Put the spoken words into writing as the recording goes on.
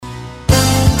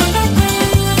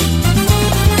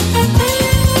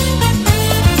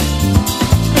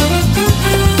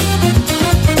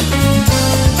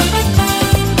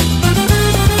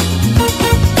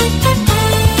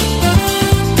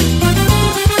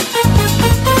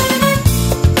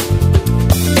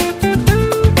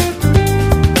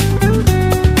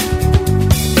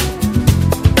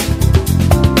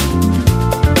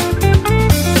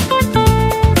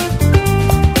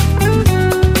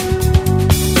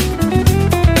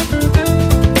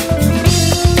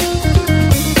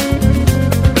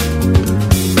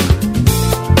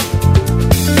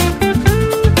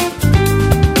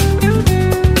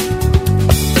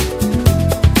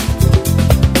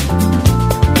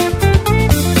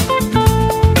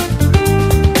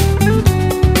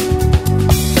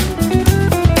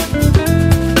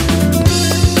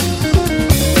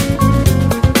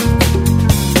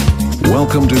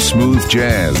Welcome to Smooth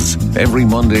Jazz. Every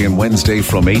Monday and Wednesday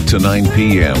from 8 to 9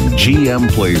 p.m., GM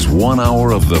plays 1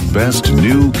 hour of the best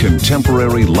new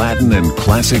contemporary Latin and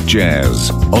classic jazz,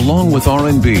 along with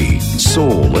R&B,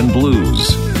 soul, and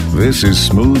blues. This is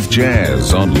Smooth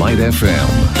Jazz on Light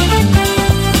FM.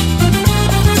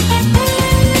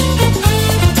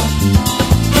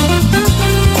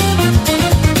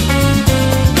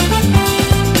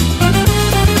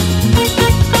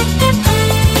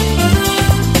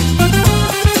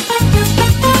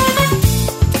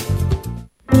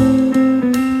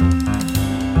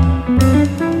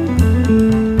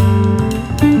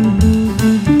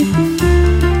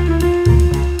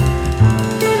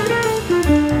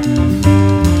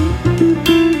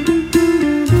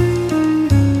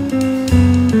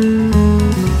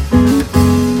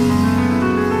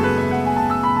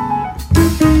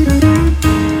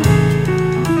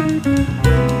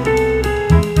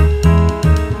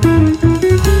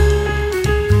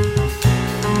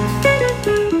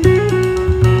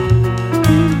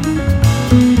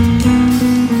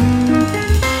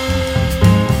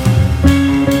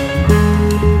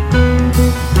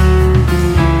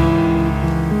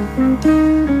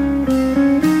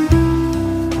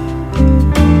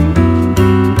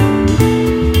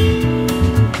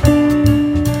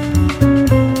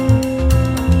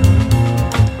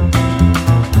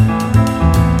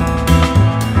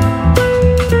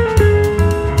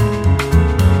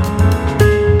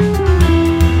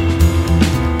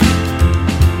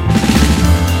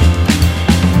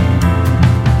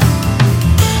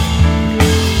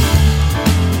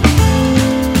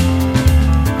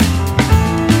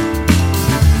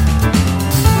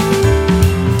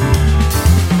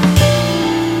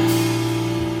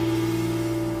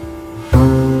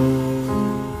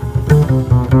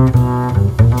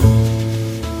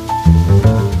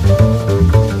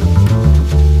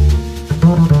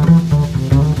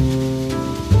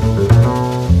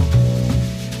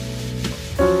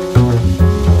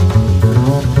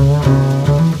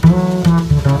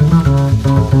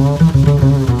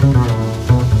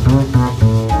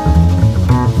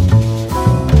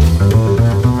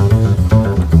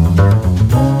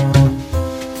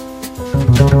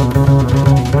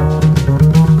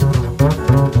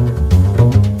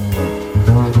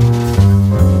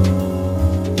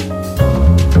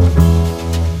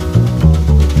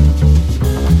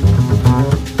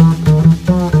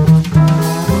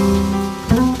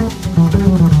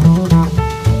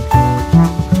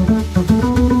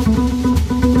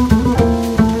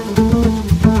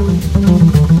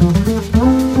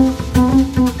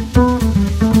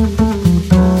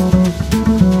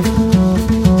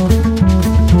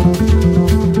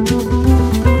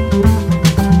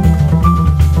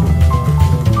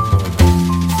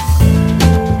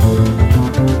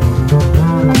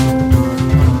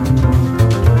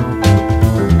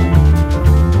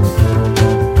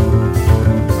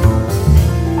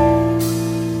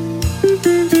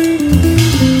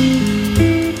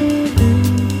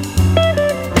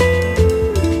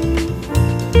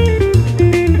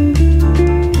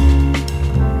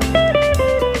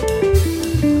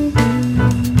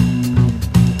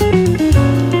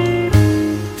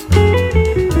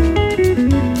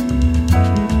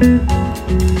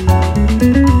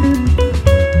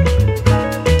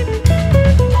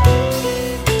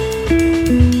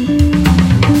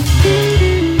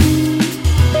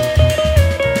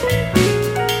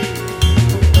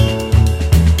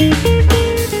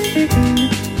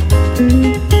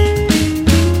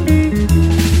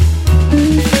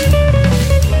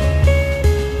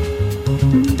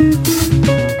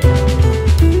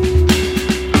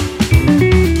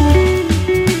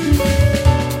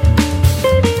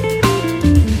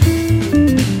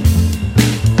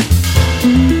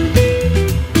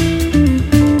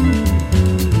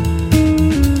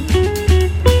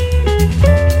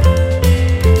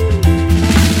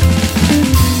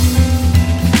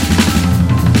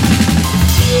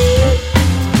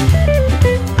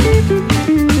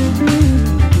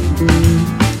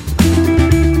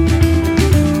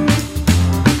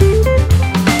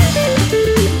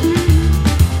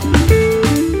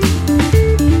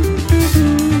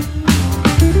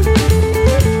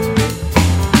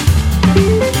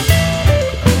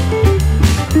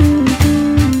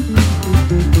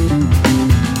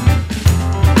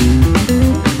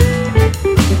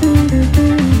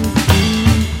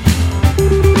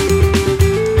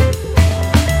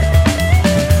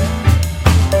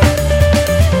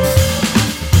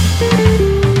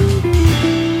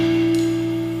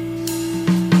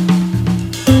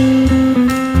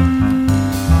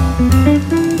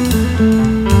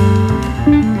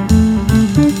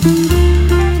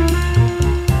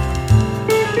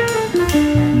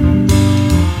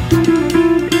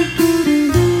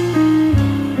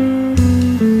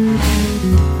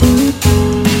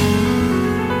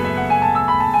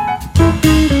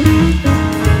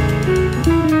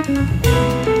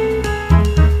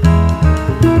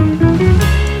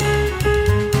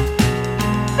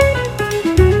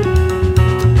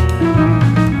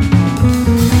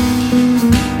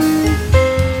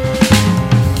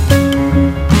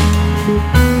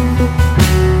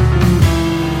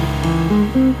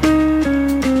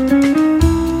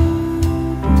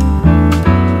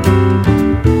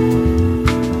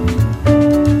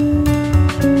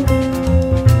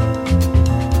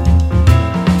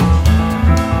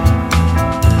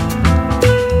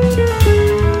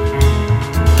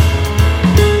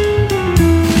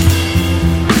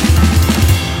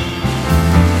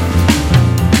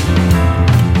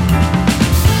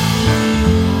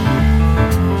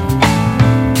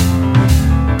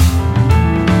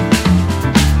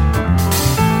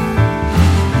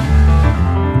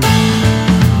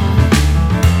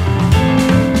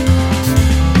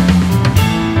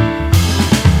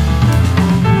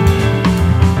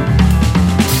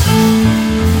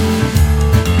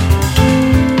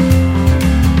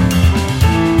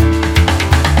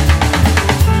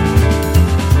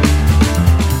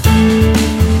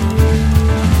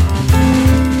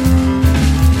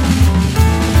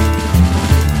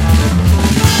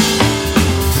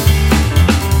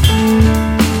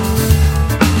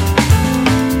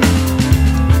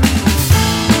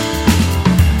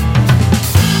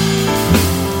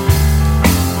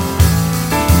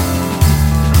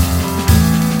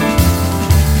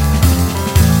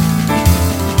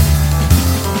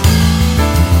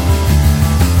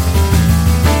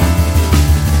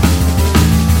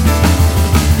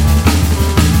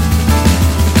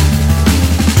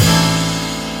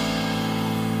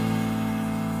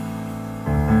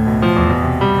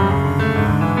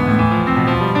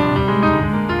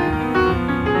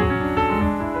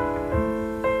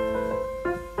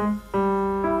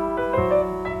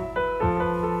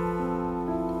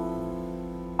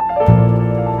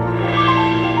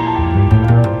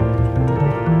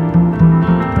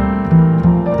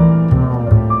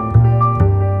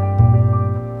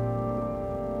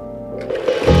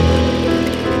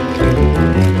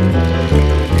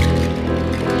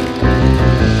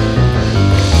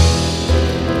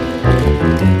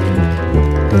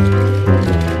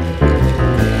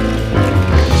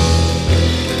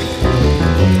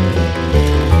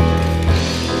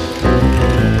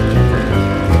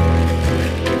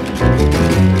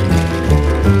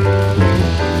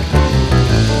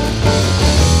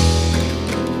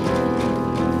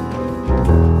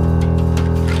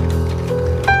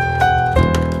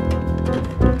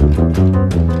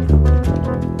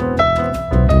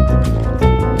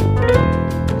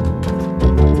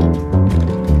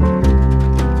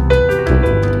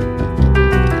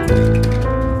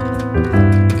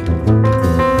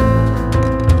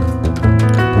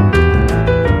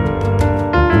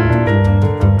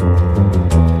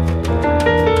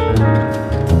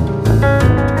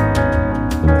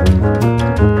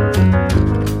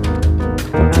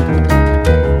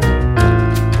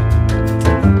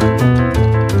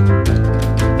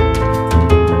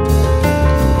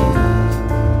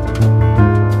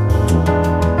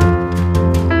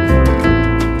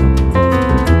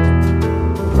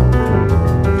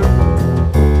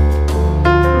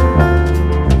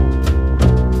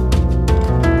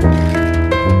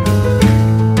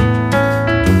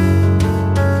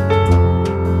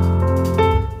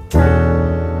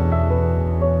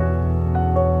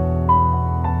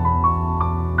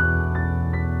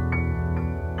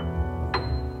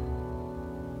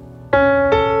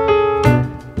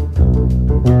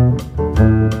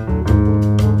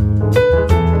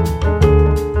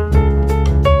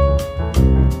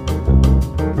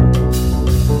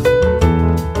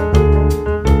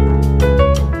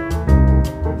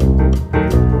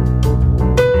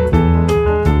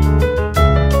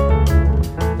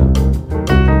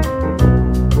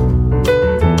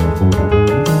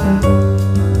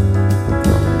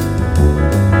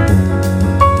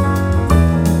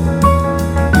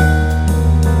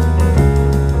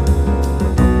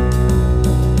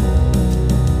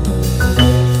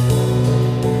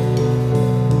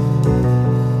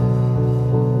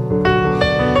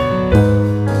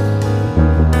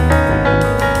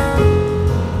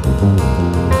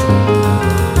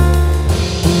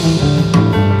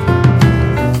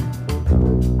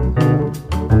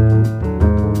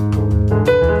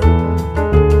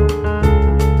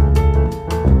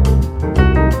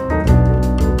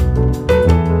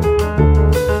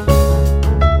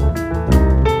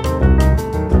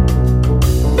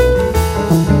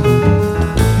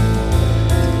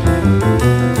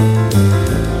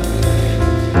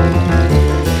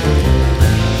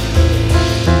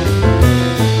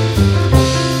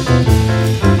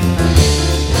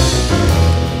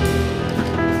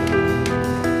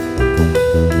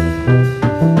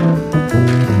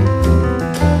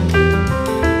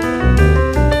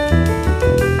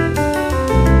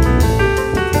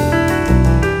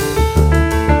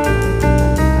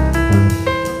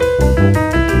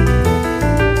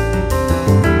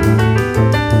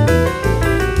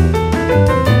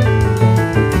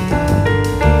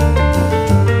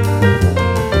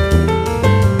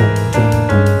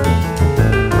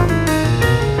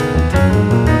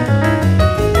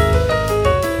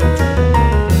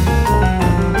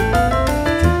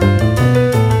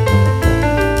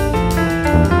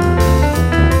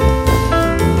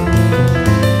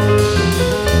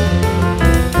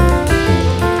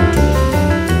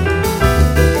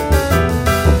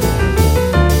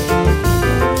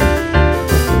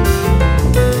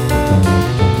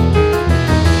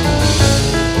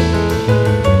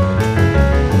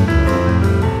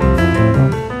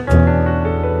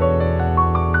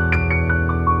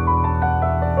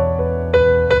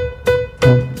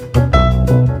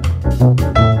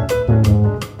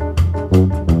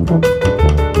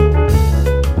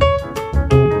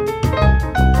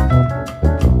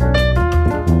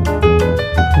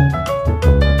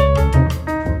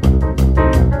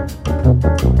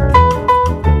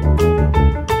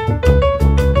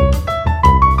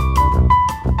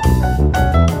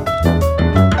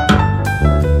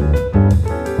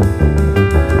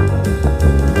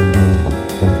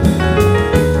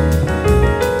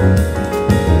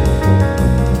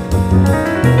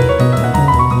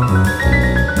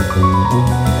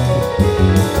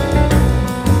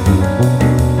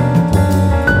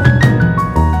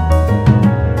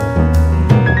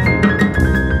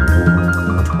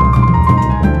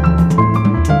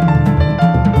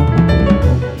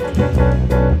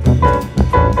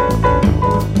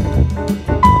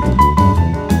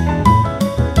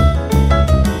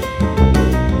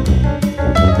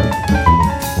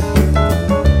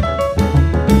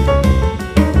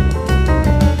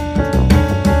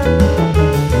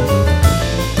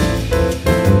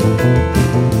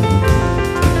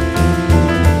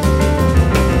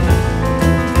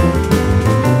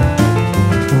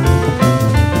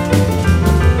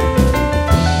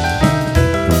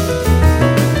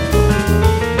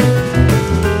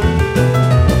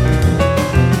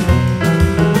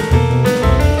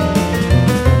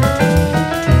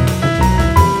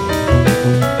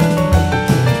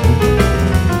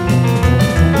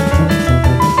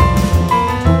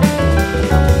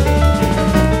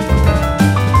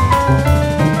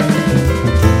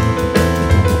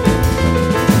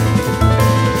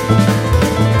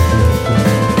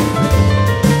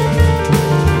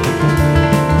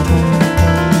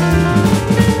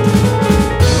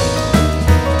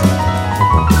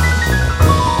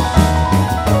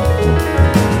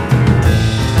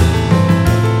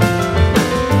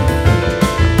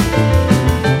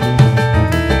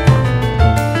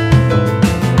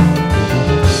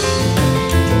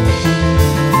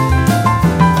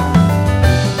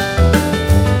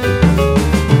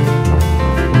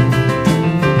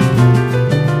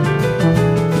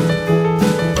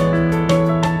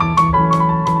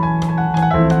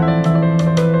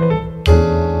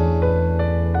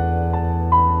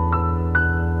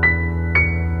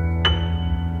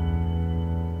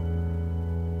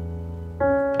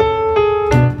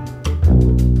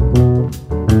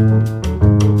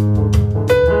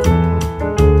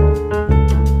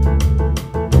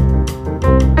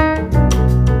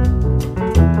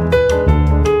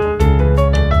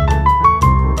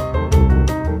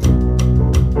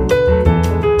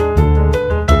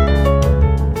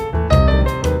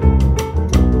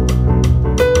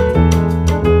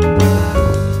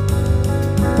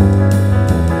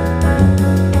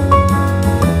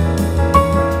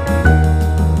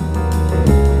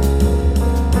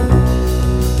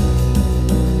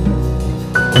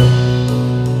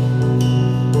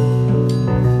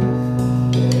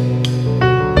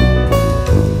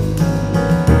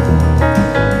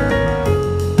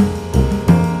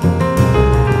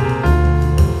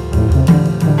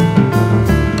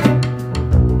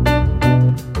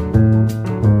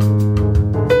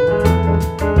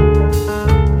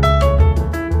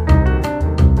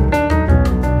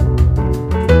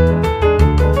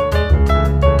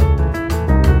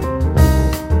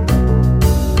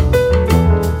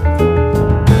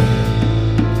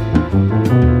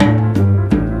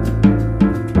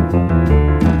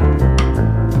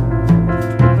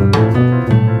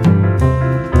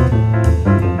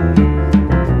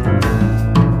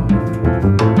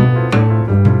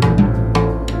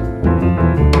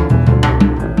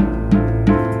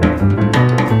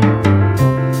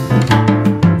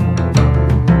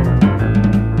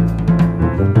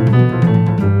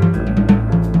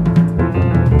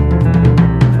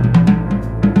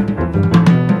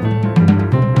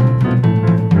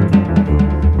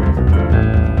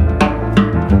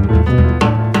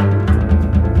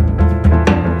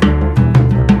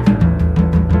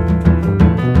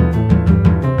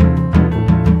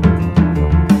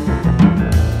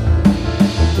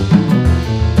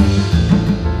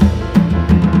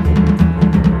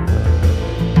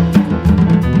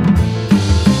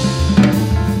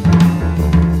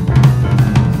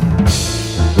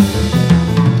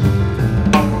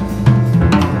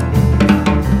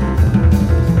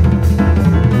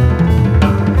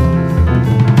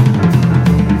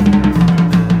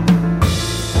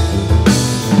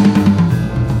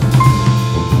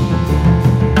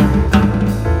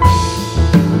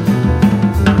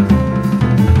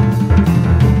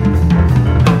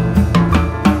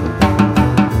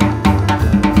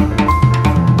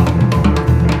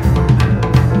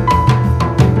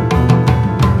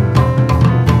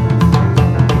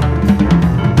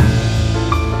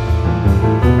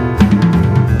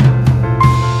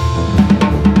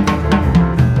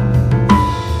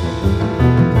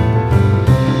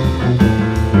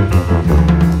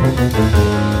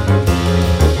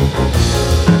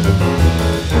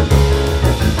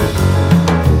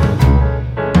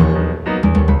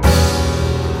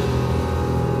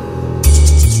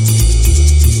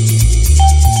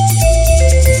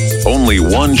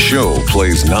 one show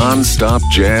plays non-stop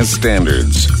jazz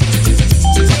standards.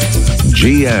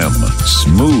 GM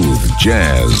Smooth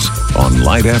Jazz on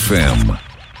Light FM.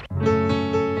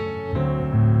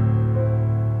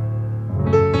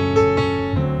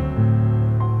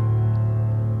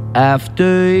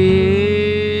 After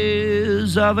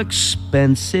years of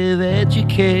expensive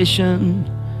education,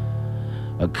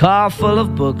 a car full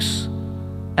of books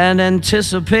and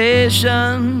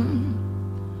anticipation,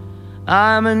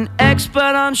 I'm an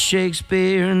expert on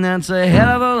Shakespeare, and that's a hell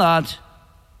of a lot.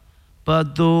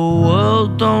 But the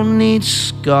world don't need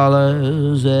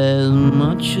scholars as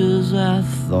much as I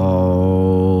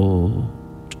thought.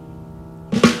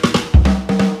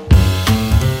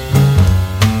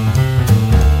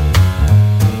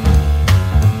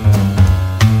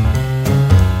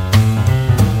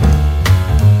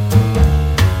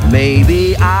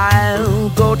 Maybe I'll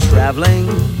go traveling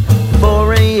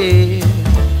for a year,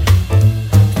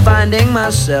 finding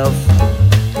myself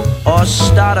or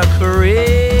start a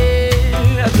career.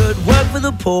 I could work for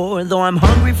the poor, though I'm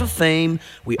hungry for fame.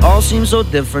 We all seem so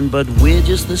different, but we're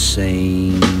just the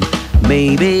same.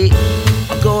 Maybe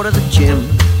I'll go to the gym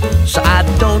so I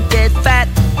don't get fat,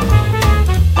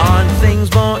 on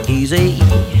things more easy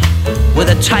with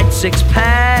a tight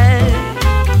six-pack.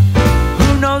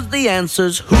 Knows the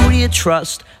answers? Who do you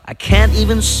trust? I can't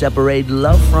even separate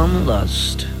love from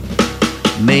lust.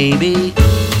 Maybe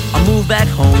I'll move back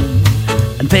home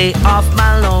and pay off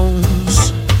my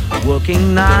loans,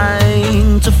 working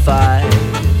 9 to 5,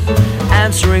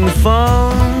 answering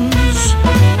phones.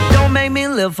 Don't make me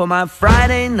live for my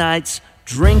Friday nights,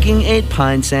 drinking 8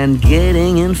 pints and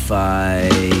getting in fights.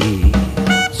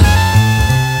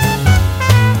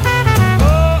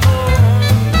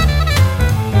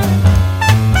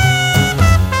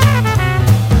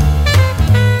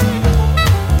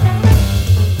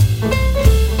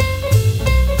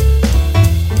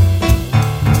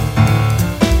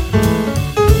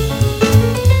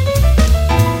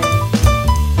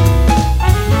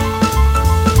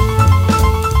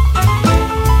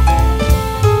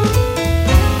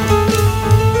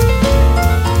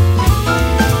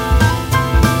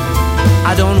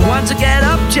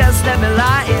 Just let me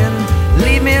lie in,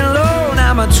 leave me alone,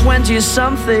 I'm a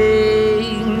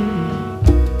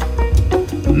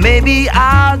 20-something. Maybe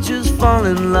I'll just fall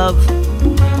in love,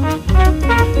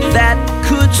 that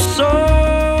could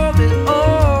solve it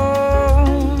all.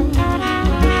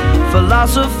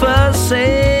 Philosophers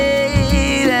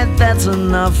say that that's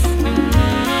enough.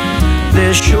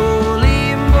 There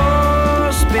surely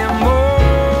must be more.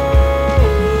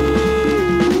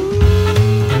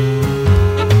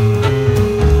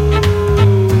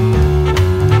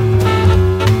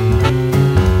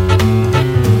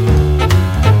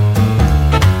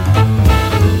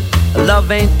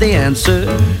 Love ain't the answer,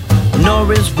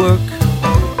 nor is work.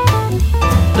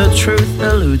 The truth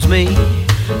eludes me,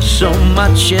 so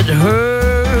much it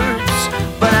hurts.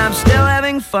 But I'm still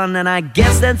having fun, and I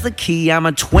guess that's the key. I'm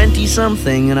a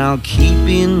 20-something, and I'll keep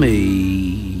being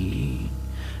me.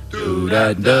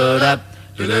 Do-da-do-da,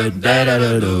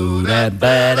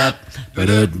 do-da-da-da-do-da-ba-da,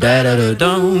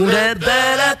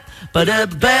 ba-da-da-da-do-da-ba-da,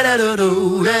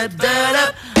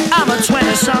 ba-da-da-da-do-da-ba-da. I'm a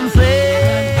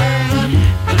 20-something.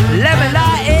 Let me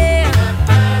lie in,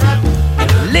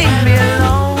 leave me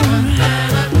alone.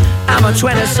 I'm a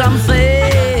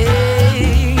 20-something.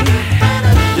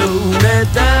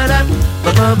 Do-da-da-da,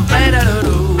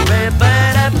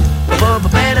 ba-ba-ba-da-da-do-da-ba-da,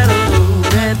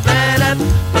 ba-ba-ba-da-da-do-da-ba-da,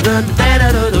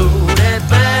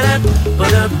 ba-da-da-da-do-da-ba-da,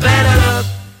 ba-da-ba-da-da.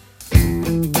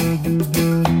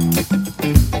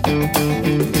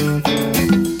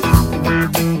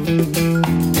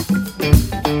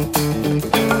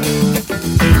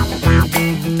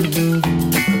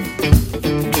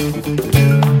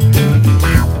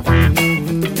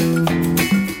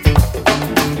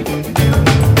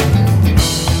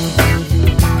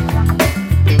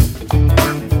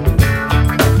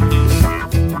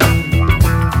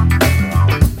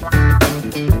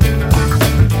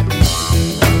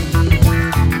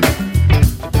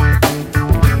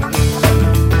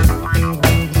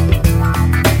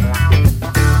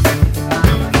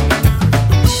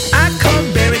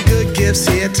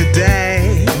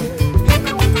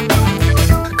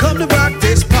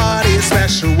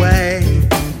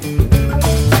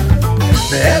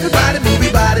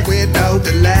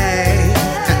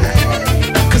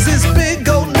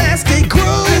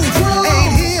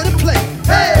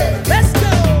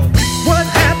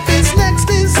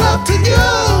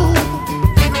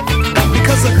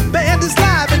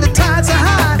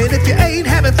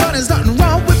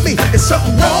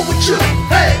 Something wrong with you,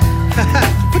 hey.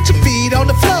 Put your feet on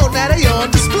the floor, now they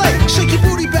on display. Shake your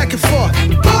booty back and forth.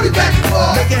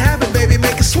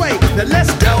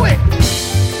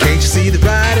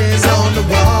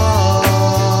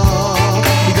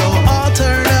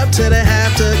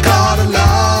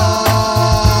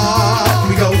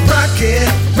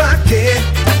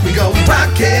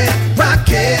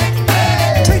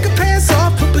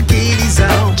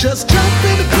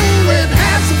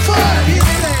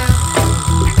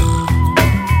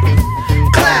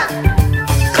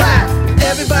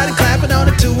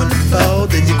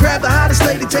 the hottest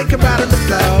lady, take her out on the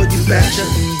floor, you betcha.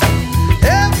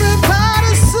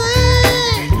 Everybody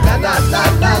sing, la la la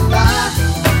la la.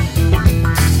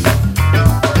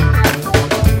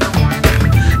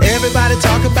 Everybody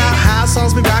talk about how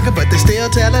songs be rockin', but they still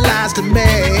tellin' lies to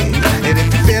me. And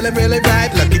if you're feeling really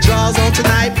right, lucky draws on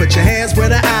tonight, put your hands where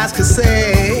the eyes can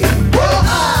see.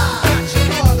 Whoa-ha!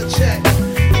 Check.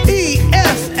 E-F-F-E-C-T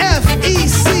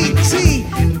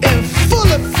in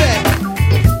full effect.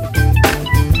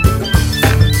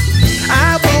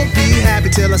 I won't be happy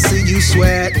till I see you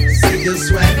sweat. See you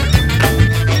sweat.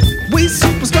 We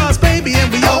superstars, baby, and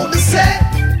we own the set.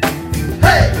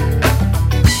 Hey!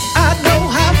 I know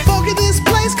how funky this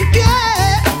place could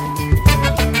get.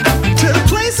 Till the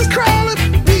place is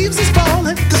crawling, leaves is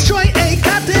falling. This joint ain't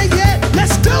got there yet.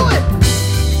 Let's do it!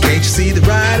 Can't you see the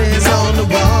writing's on the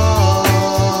wall?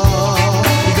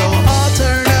 We gon' all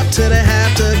turn up till they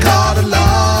have to call the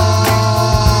law.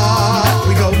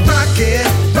 We gon' rock it,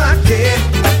 rock it.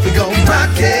 We gon'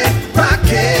 rock it, rock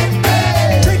it.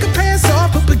 Take your pants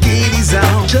off, put bikinis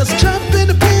on. Just jump in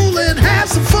the pool and have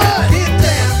some fun. Get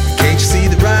down. Can't you see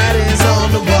the writing's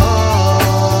on the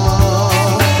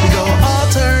wall? We gon' all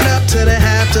turn up till they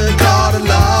have to call the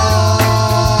law.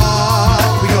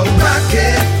 We gon' rock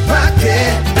it, rock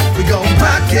it. We gon'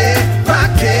 rock it,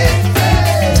 rock it.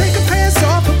 Take your pants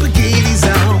off, put bikinis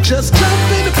on. Just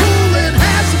jump in the pool and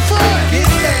have some fun. Get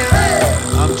down.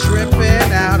 I'm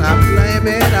tripping out, I blame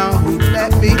it on who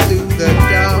let me through the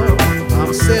door.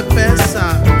 I'm sipping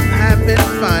some, having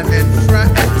fun in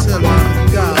front until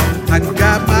I'm gone. I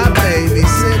got my baby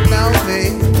sitting on me,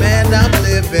 man, I'm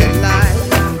living life.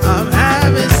 I'm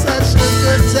having such a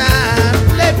good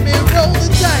time. Let me roll the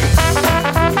dice.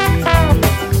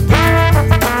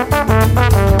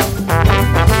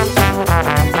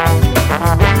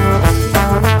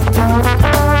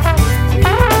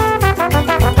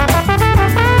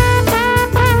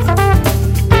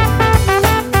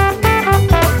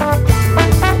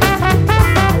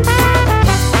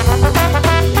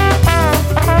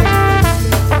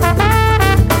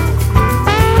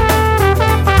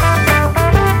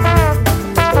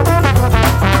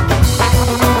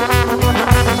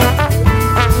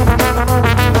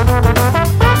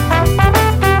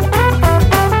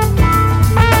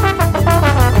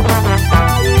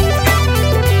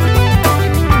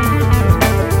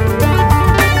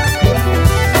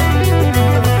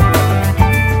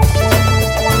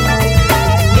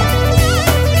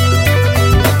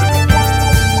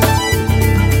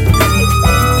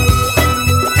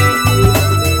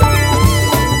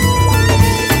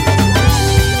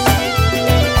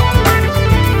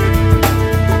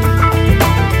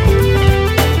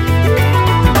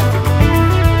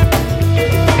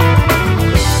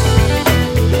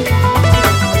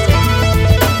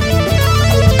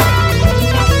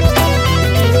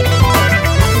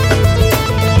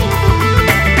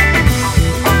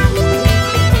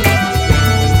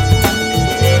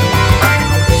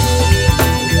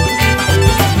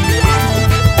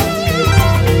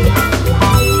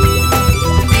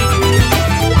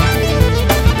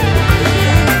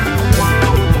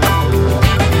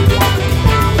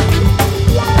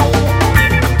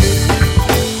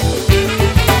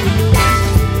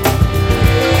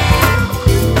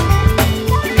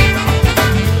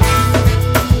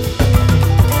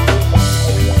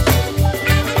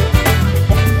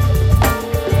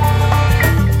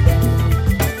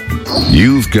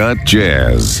 You've got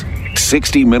jazz.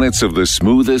 60 minutes of the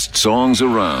smoothest songs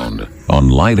around on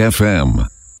Light FM.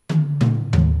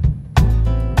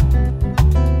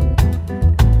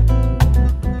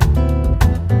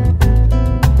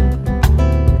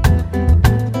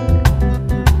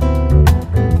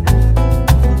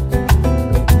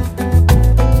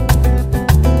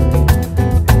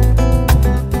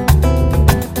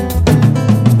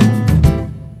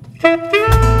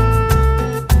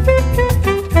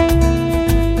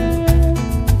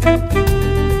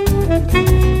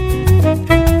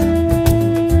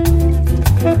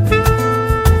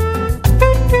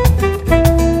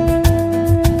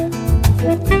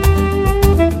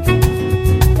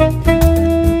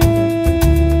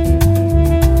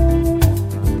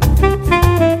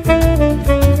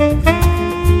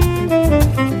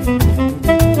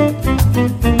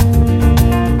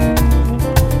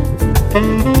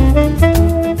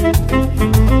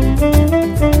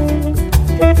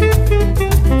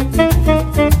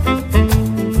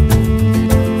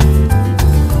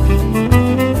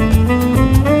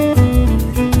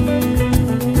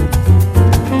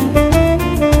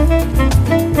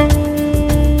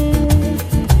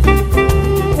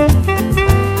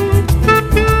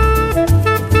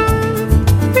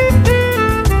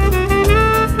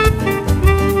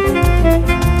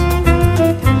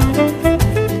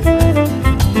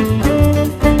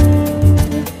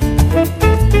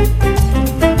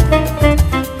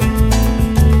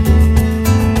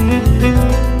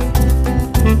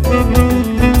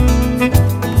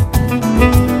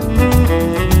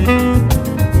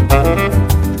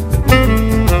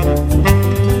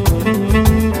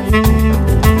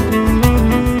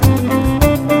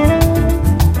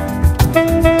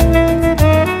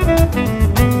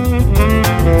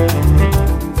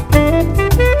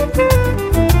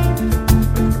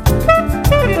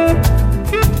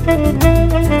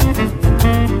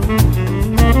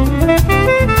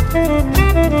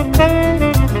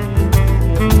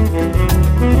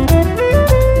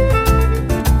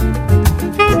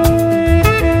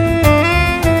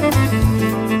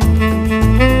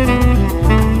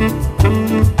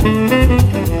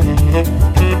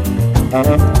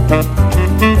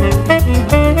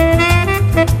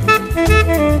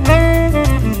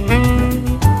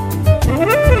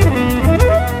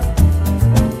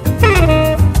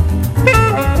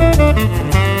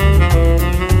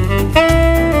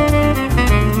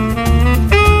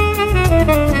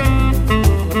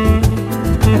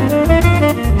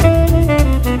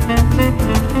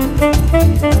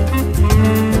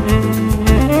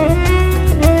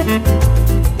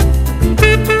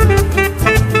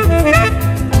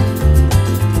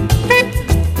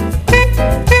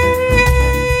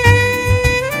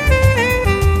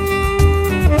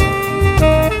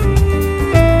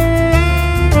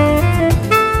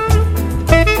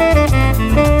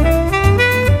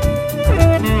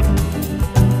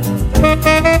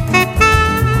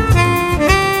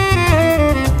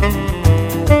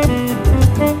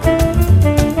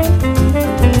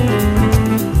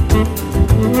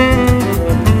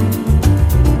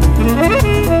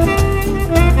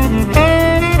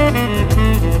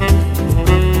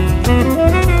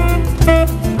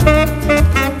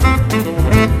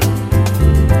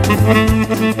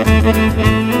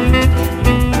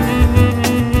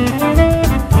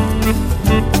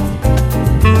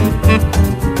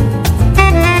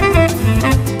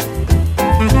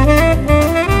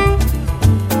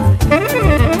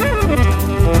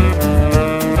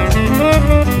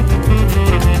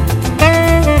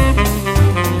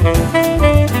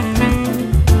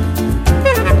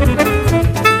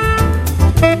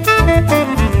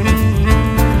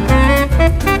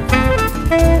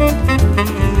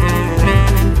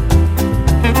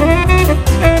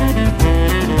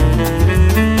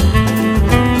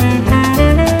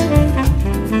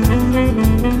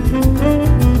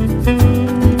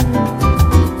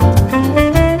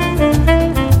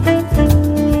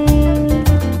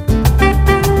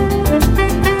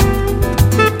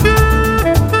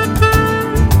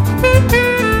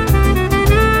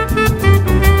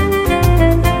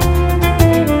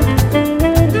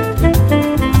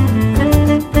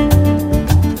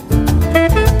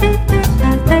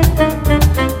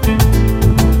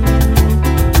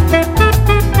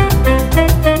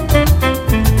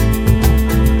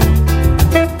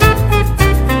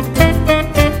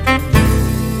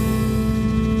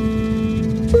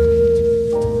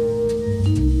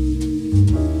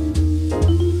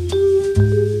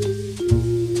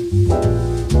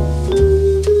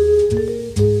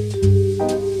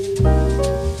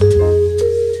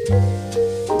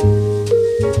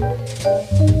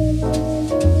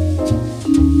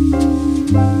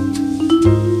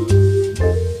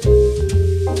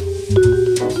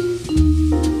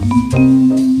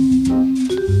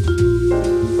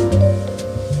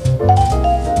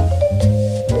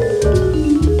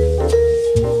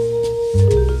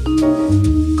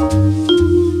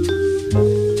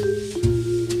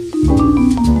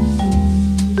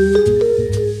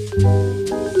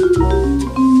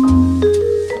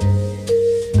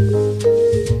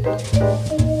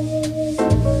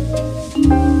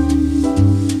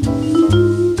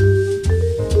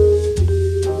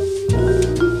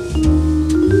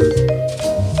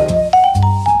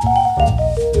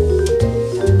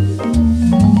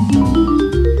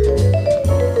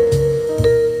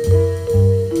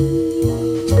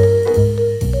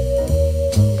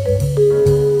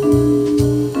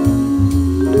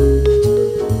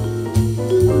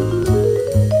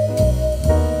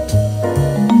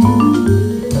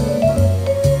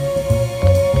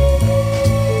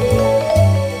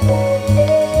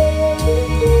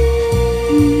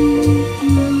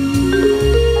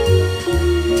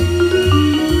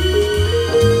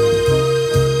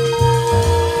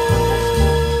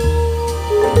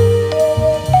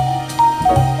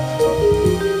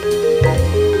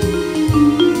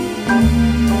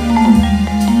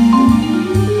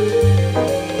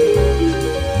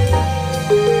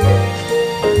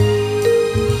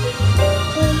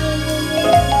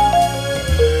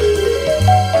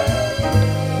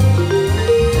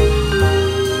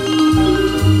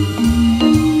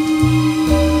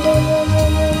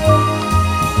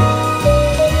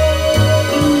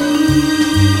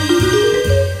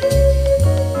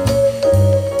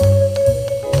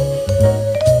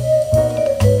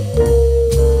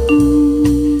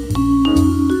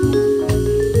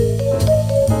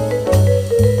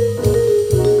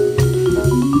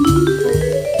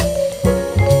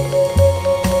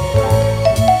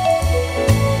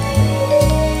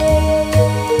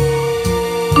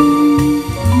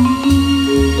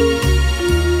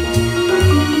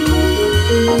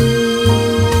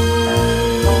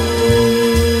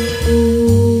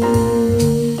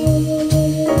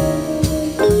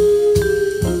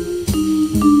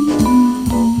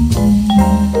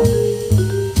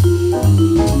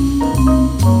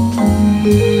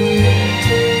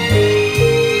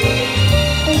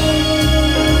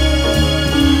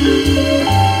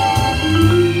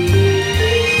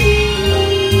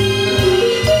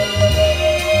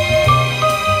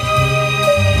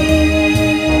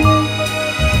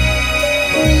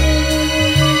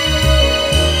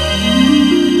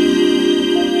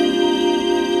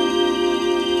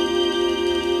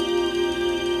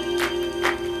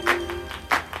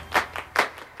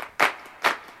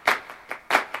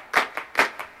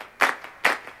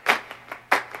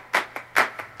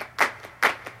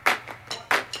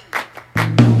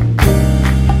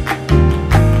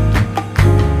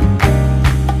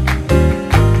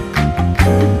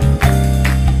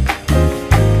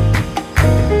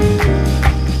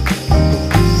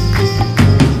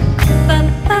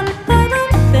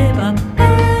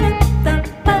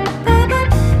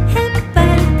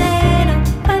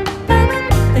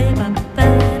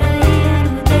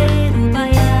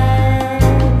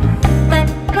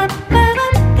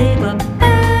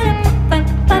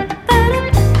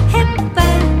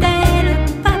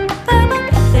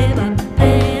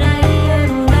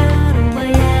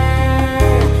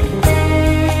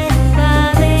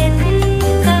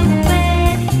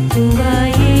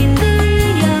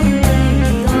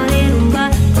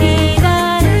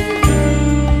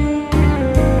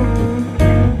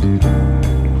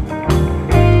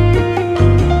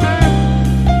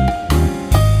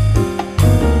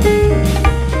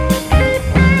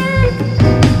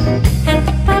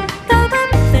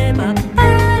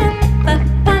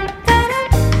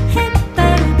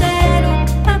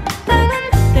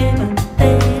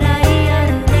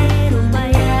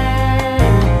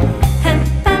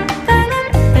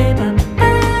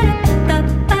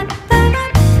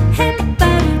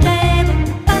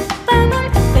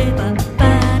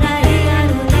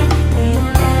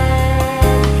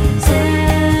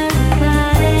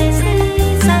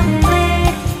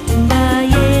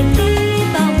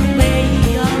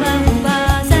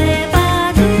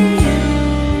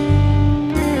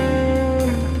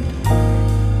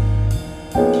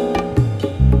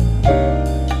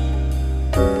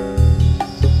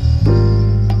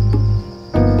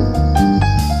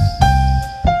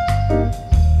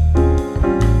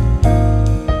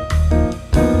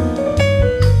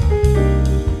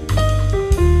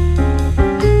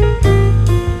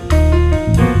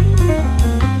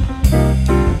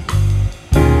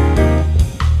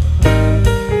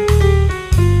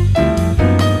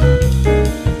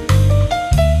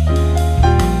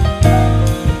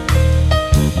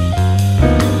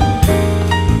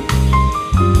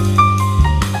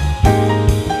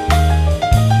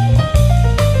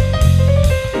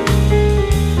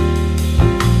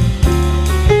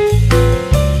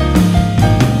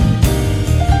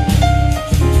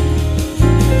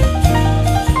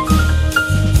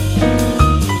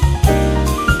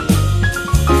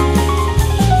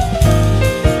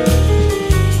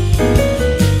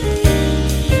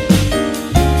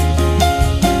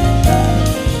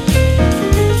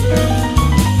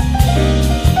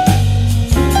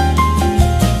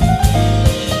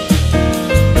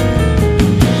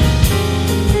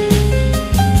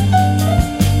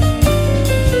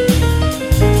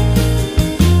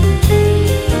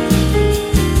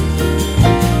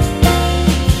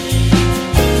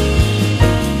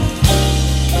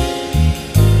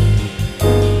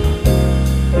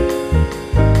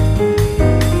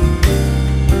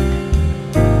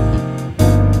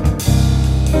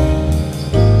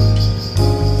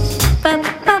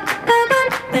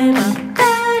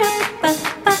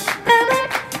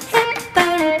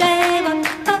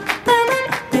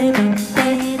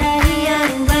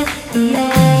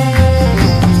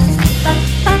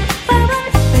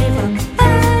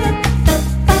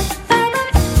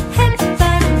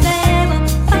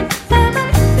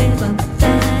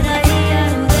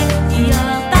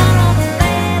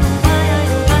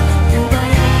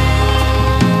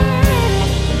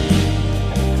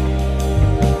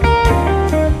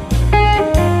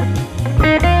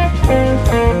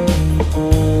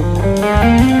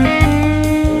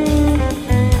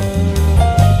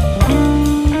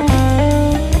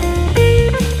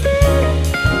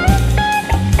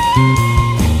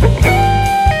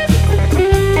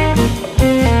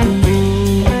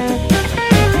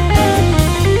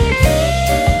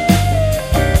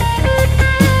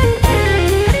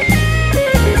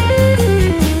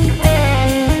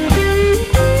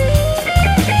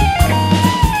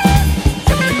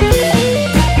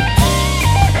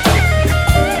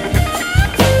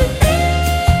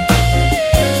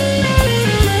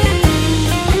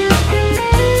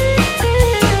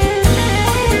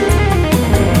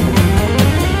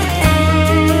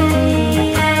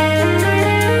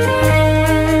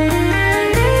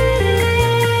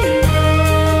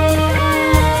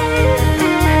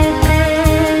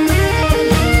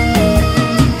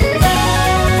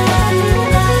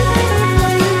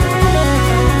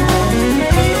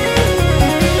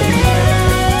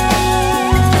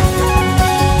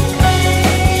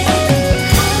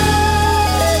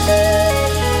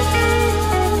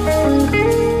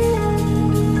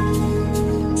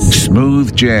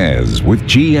 Jazz with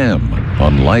GM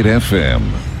on Light FM.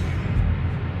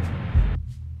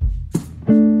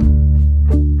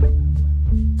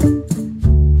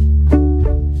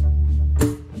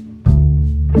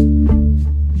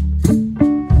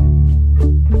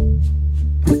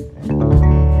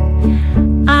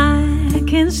 I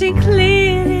can see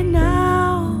clearly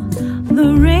now,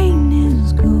 the rain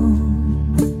is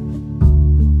gone.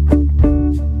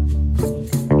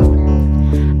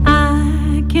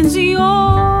 I can see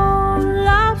all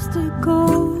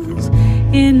obstacles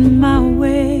in my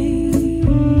way.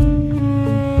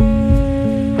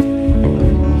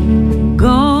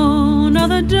 Gone are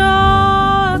the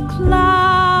dark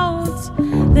clouds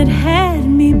that had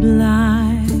me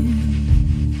blind.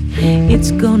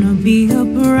 It's gonna be a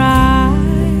bright,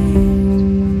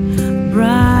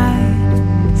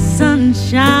 bright,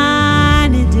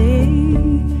 sunshiny day.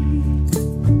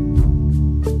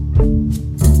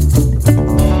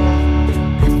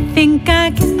 I think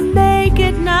I can make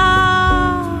it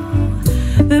now.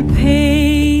 The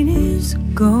pain is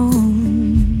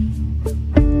gone.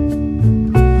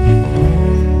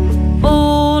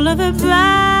 All of the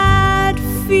bad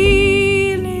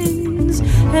feelings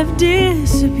have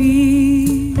disappeared.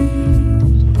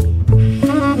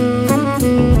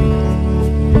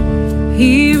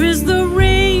 Here is the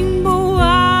rainbow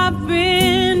I've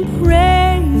been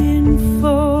praying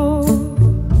for.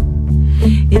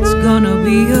 It's gonna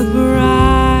be a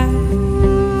bright,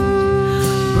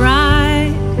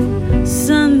 bright,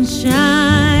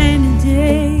 sunshiny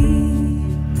day.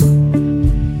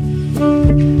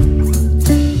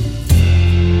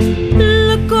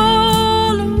 Look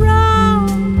all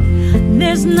around,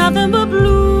 there's nothing but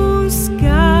blue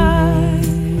skies.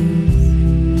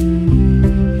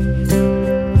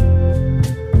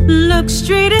 Look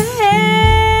straight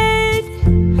ahead,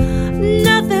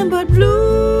 nothing but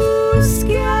blue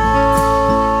skies.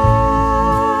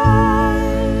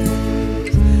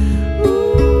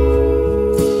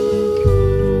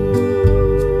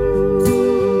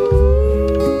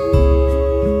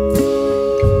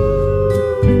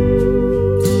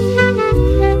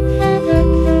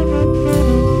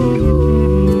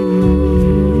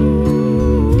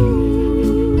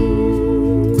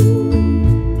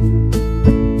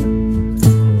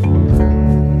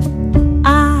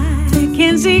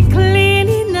 See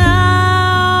clearly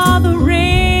now, the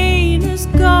rain is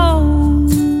gone.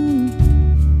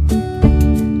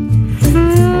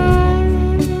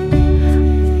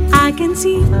 I can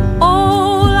see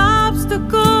all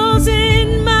obstacles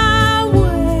in my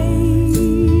way.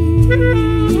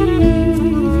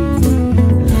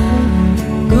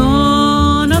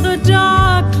 Gone are the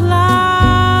dark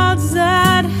clouds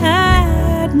that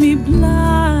had me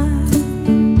blind.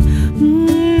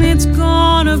 It's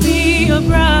gonna be a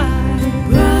bright,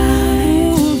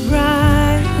 bright,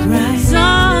 bright, bright,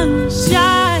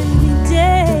 sunshiny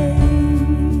day.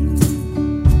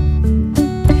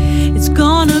 It's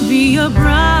gonna be a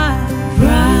bright,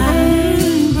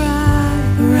 bright,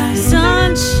 bright, bright,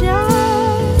 sunshiny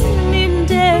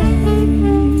day.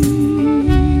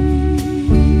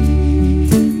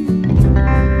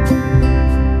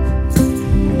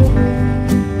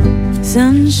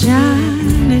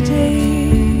 Sunshiny day.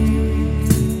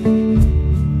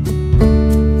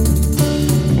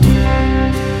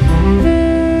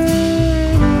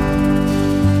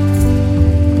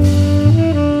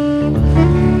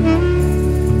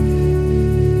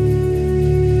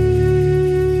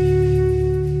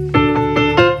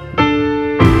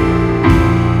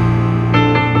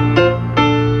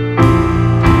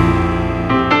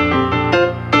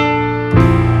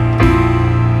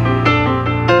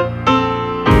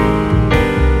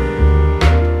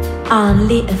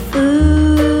 Only a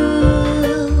fool,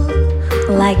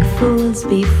 like fools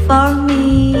before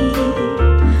me,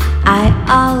 I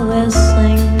always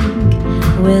sing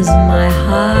with my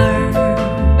heart.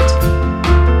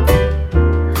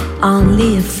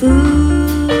 Only a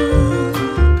fool,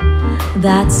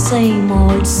 that same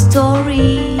old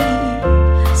story,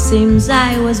 seems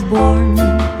I was born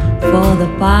for the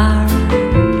part.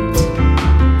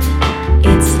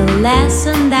 It's a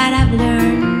lesson that I've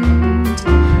learned,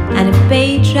 and a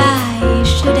page I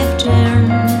should have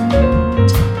turned.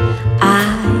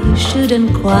 I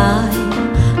shouldn't cry,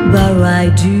 but I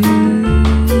do,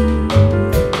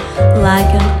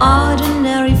 like an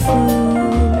ordinary fool,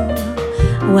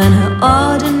 when her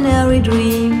ordinary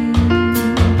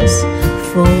dreams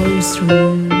fall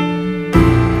through.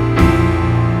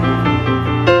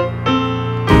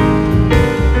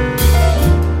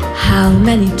 How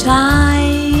many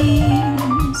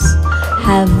times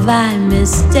have I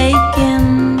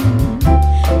mistaken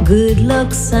good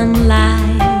looks and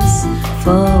lies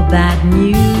for bad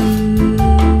news.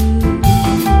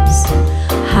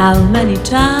 How many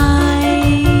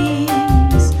times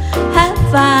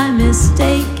have I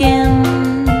mistaken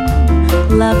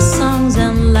love songs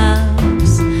and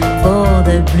loves for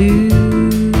the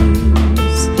blues?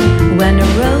 When the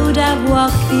road I've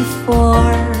walked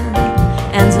before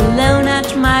ends alone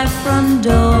at my front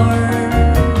door,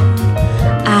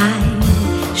 I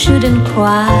shouldn't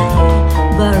cry,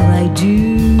 but I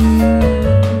do,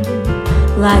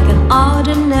 like an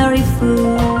ordinary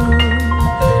fool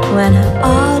when her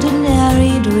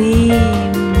ordinary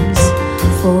dreams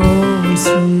fall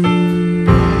through.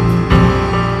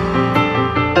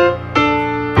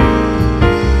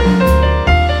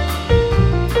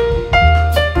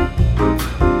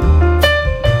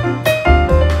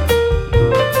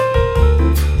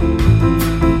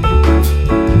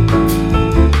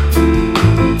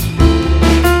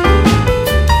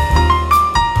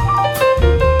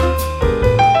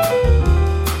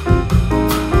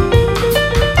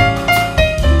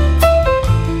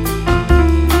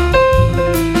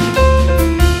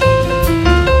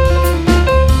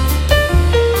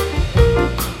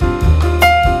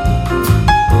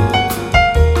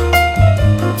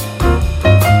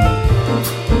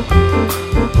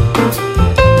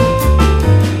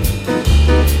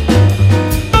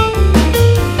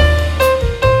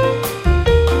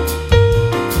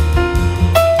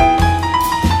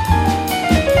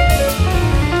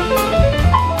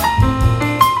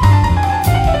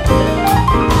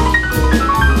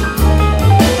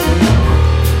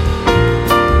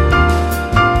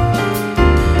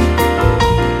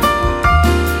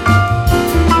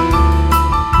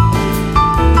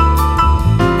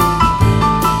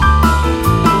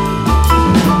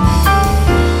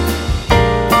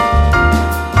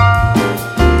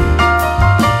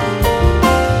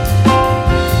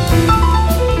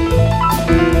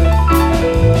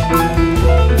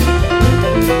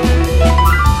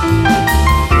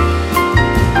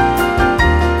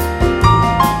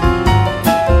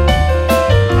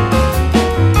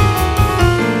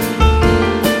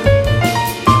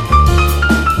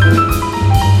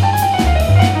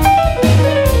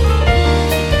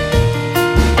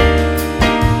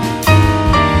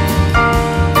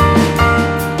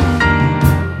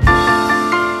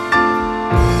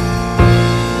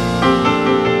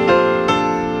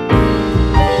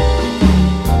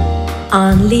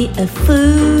 Only a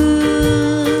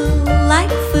fool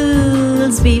like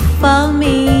fools before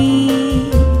me,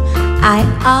 I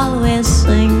always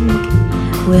think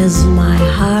with my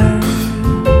heart.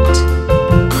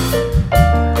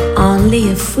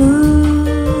 Only a fool,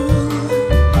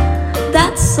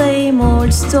 that same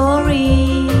old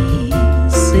story,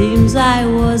 seems I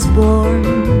was born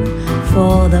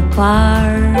for the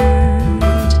part.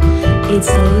 It's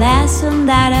a lesson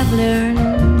that I've learned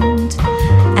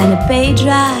and a page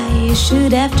I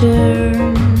should have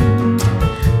turned.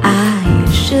 I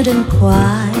shouldn't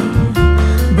cry,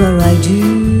 but I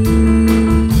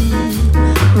do,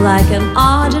 like an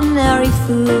ordinary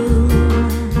fool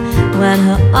when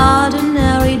her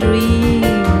ordinary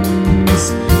dreams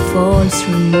fall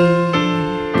through.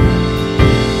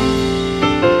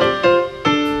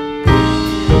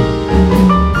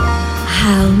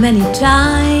 How many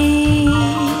times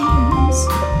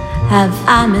have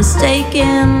I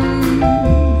mistaken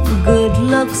good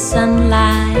looks and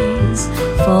lies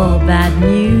for bad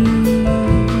news?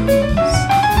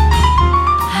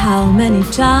 How many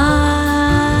times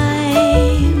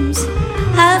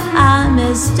have I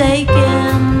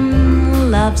mistaken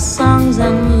love songs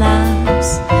and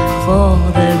loves for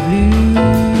the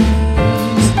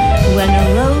blues? When a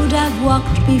road I've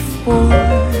walked before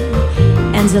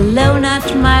ends alone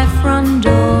at my front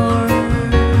door,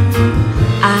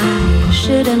 I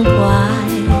shouldn't cry,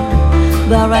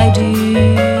 but I do,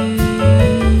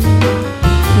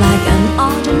 like an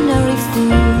ordinary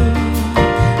fool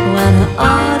when her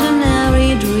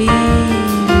ordinary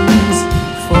dreams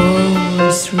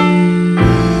fall through.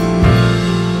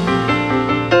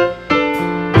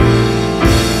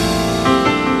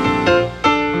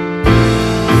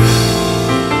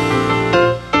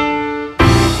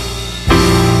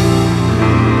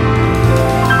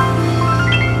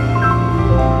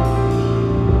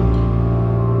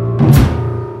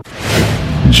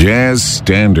 Jazz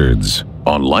Standards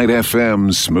on Light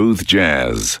FM Smooth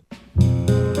Jazz.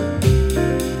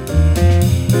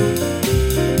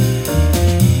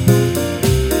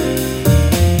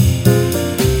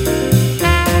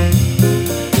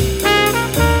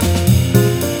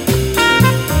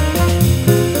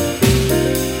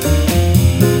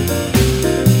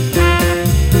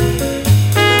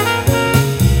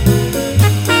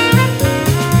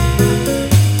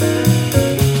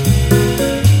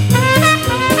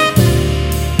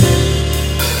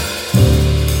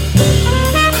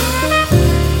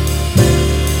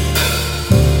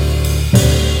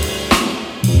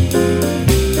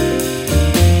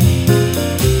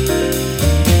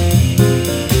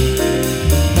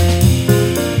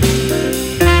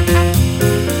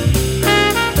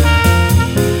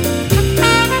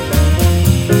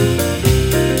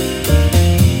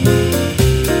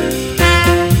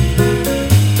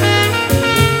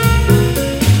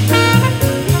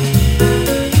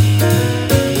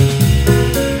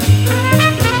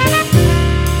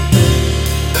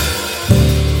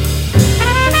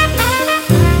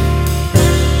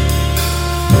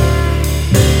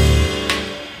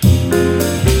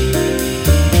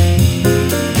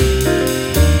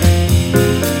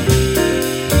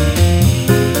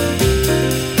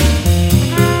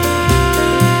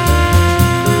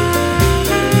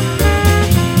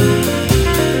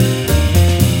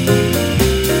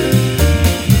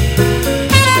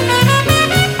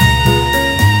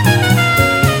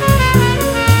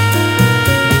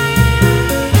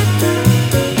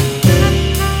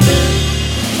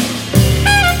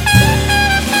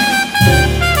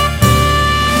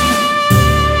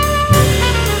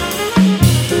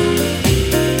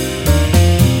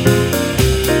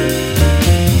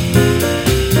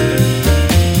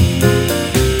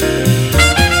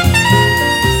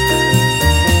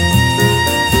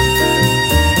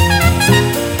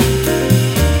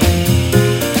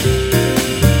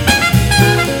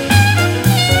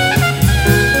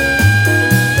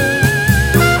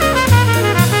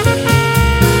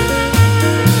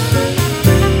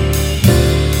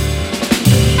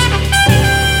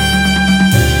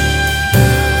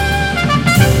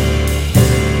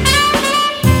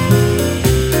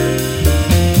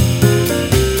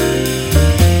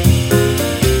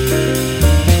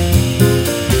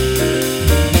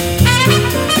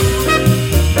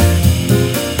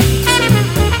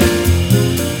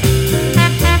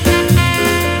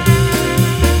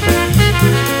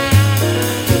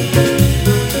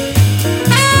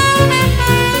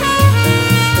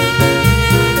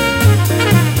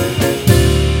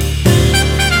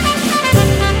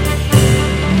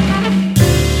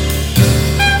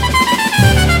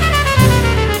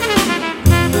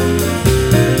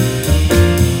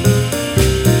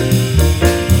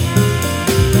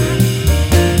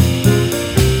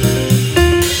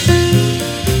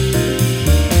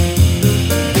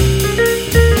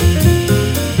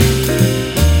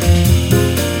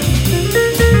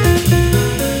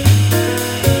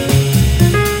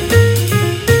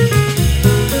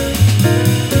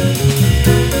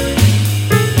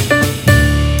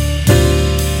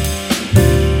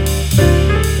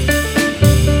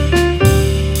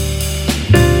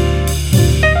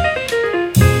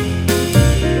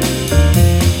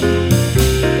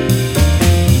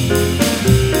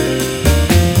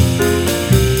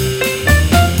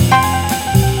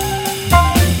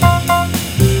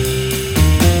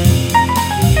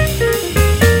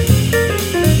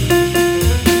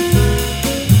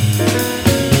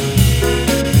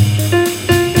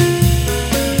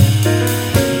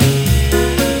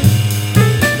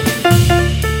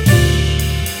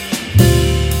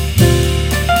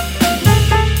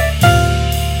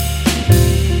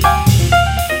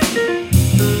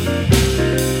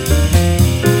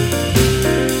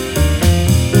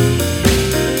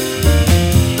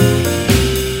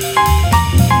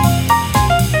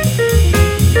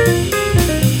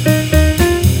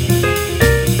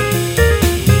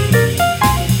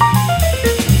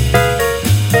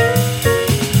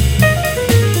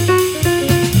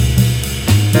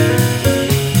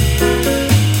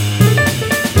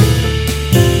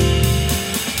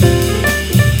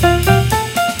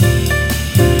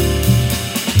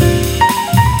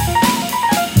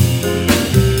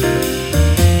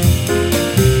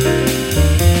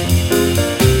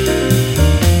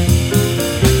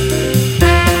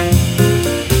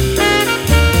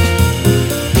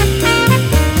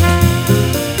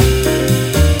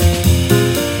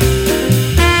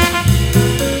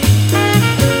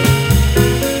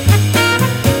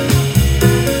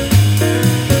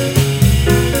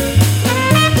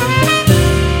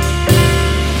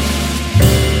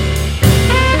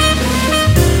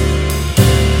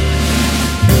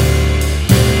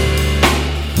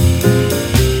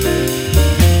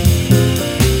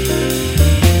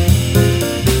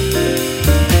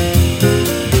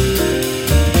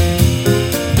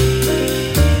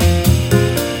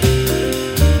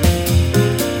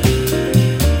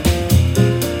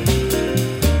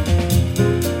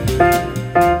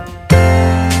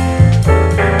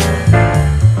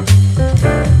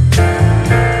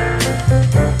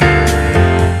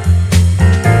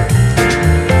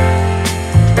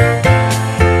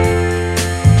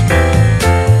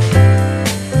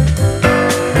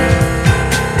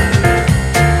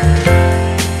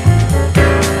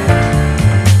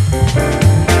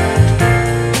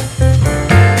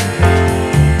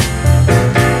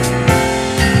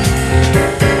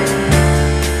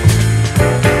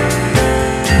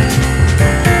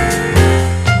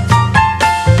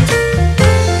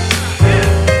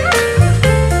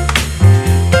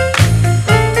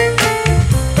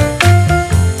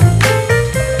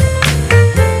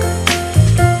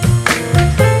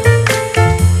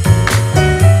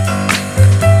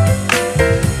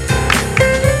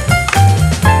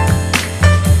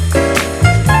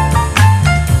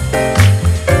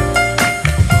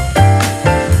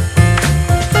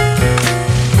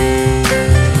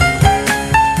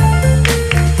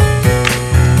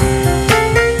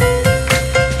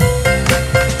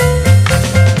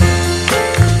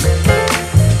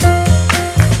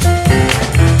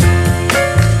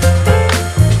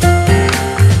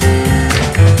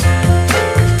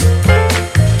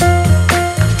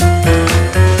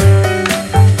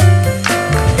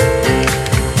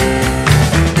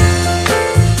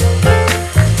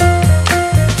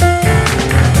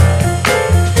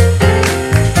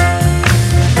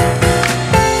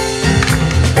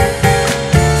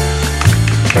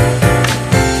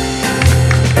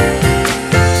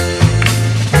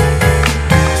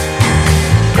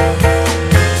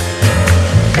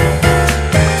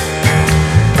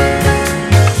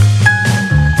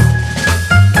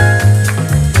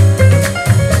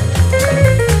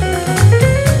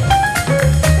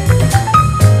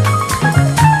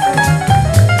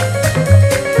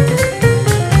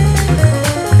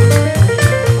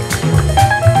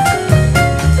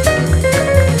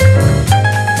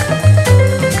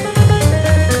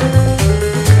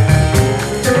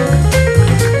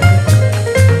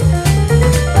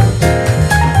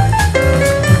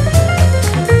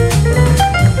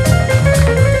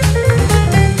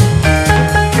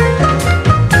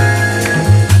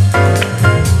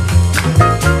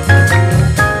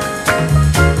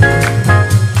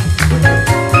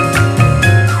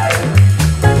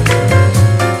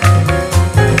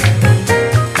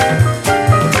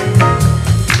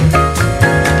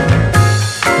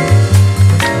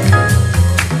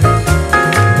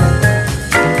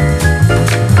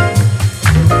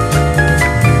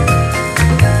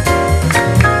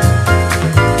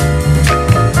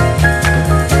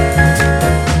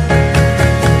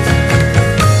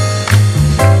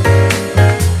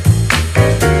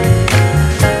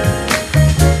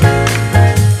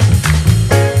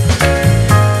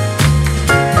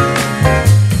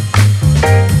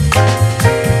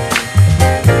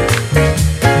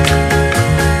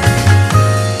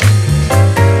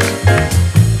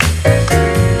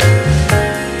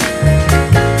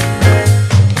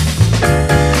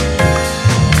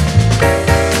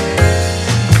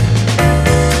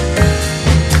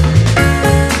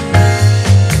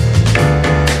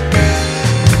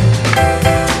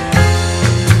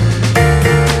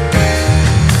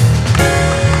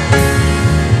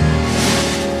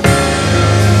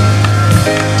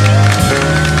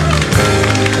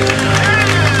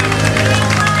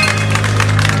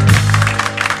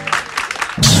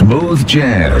 Smooth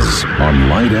Jazz on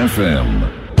Light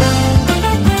FM.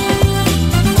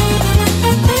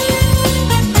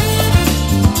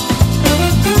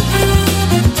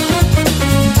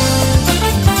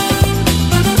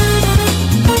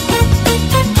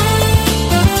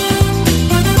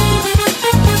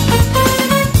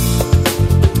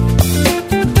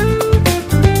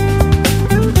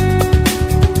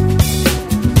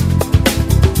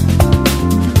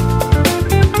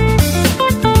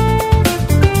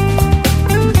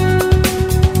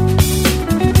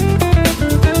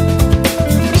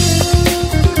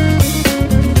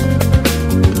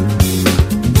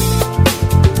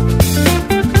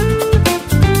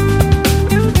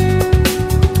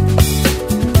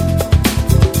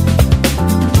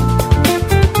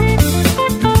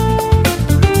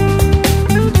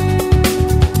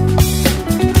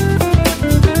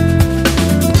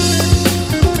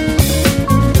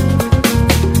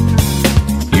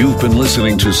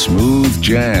 Listening to Smooth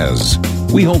Jazz.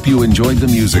 We hope you enjoyed the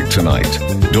music tonight.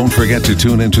 Don't forget to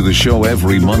tune into the show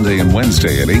every Monday and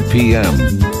Wednesday at 8 p.m.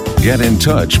 Get in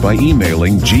touch by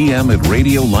emailing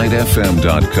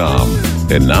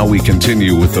gm@radiolightfm.com. And now we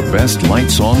continue with the best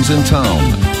light songs in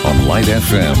town on Light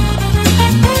FM.